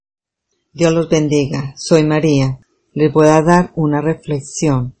Dios los bendiga. Soy María. Les voy a dar una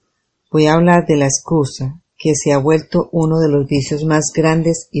reflexión. Voy a hablar de la excusa, que se ha vuelto uno de los vicios más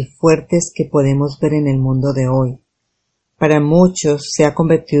grandes y fuertes que podemos ver en el mundo de hoy. Para muchos se ha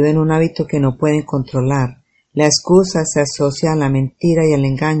convertido en un hábito que no pueden controlar. La excusa se asocia a la mentira y al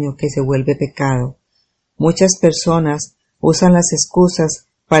engaño, que se vuelve pecado. Muchas personas usan las excusas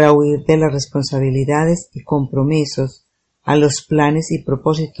para huir de las responsabilidades y compromisos, a los planes y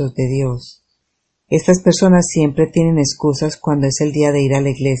propósitos de Dios. Estas personas siempre tienen excusas cuando es el día de ir a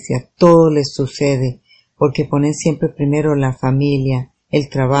la iglesia. Todo les sucede porque ponen siempre primero la familia, el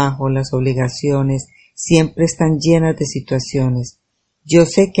trabajo, las obligaciones. Siempre están llenas de situaciones. Yo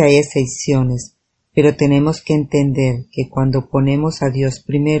sé que hay excepciones, pero tenemos que entender que cuando ponemos a Dios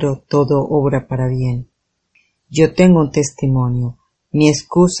primero, todo obra para bien. Yo tengo un testimonio. Mi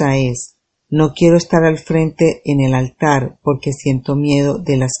excusa es: no quiero estar al frente en el altar porque siento miedo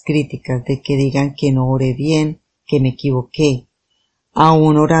de las críticas, de que digan que no oré bien, que me equivoqué,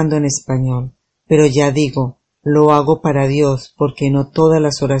 aún orando en español. Pero ya digo, lo hago para Dios, porque no todas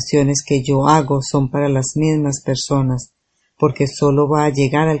las oraciones que yo hago son para las mismas personas, porque solo va a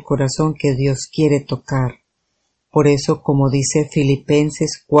llegar al corazón que Dios quiere tocar. Por eso, como dice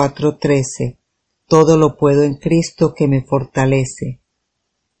Filipenses 4:13, todo lo puedo en Cristo que me fortalece.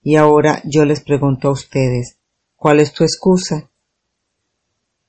 Y ahora yo les pregunto a ustedes, ¿cuál es tu excusa?